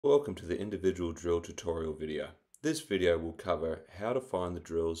Welcome to the individual drill tutorial video. This video will cover how to find the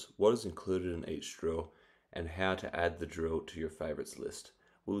drills, what is included in each drill, and how to add the drill to your favorites list.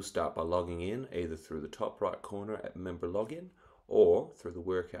 We'll start by logging in either through the top right corner at member login or through the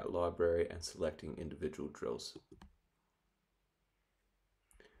workout library and selecting individual drills.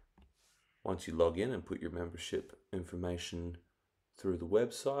 Once you log in and put your membership information through the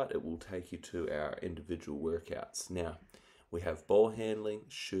website, it will take you to our individual workouts. Now, we have ball handling,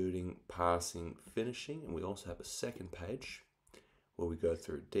 shooting, passing, finishing, and we also have a second page where we go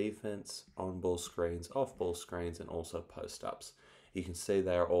through defense, on-ball screens, off-ball screens, and also post-ups. You can see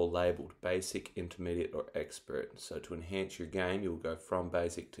they are all labeled basic, intermediate, or expert. So to enhance your game, you'll go from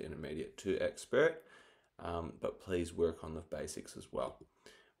basic to intermediate to expert, but please work on the basics as well.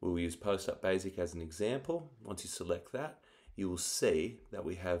 We'll use post-up basic as an example. Once you select that, you will see that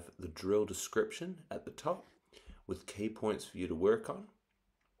we have the drill description at the top with key points for you to work on,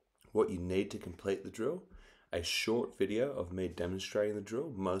 what you need to complete the drill, a short video of me demonstrating the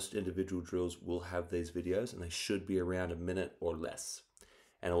drill. Most individual drills will have these videos and they should be around a minute or less.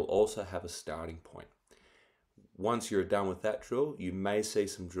 And it will also have a starting point. Once you're done with that drill, you may see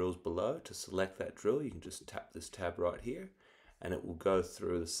some drills below. To select that drill, you can just tap this tab right here and it will go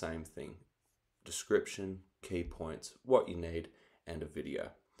through the same thing. Description, key points, what you need, and a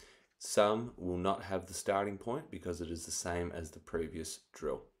video. Some will not have the starting point because it is the same as the previous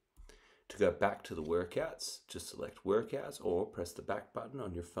drill. To go back to the workouts, just select workouts or press the back button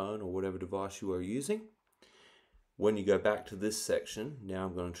on your phone or whatever device you are using. When you go back to this section, now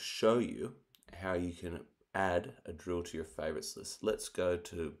I'm going to show you how you can add a drill to your favorites list. Let's go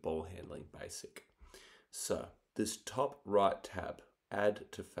to ball handling basic. So this top right tab, add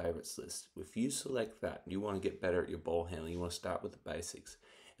to favorites list. If you select that and you want to get better at your ball handling, you want to start with the basics,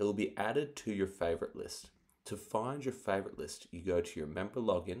 it will be added to your favorite list. To find your favorite list, you go to your member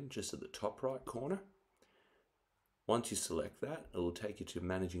login just at the top right corner. Once you select that, it will take you to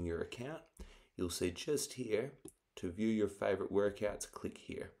managing your account. You'll see just here, to view your favorite workouts, click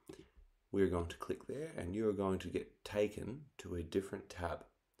here. We're going to click there and you're going to get taken to a different tab.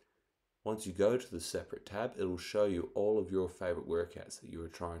 Once you go to the separate tab, it will show you all of your favorite workouts that you are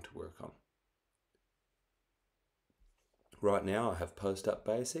trying to work on. Right now I have post-up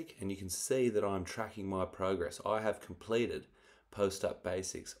basic and you can see that I'm tracking my progress. I have completed post-up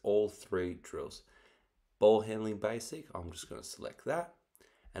basics, all 3 drills. Ball handling basic, I'm just going to select that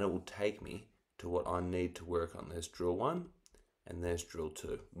and it will take me to what I need to work on. There's drill 1 and there's drill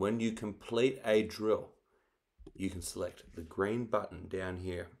 2. When you complete a drill, you can select the green button down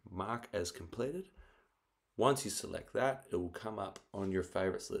here, mark as completed. Once you select that, it will come up on your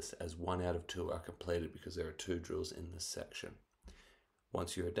favorites list as 1 out of 2 are completed because there are 2 drills in this section.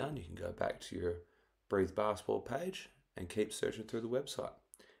 Once you're done, you can go back to your Breathe Basketball page and keep searching through the website.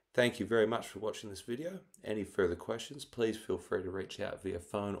 Thank you very much for watching this video. Any further questions, please feel free to reach out via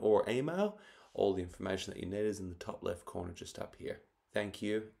phone or email. All the information that you need is in the top left corner just up here. Thank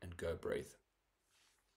you and go Breathe.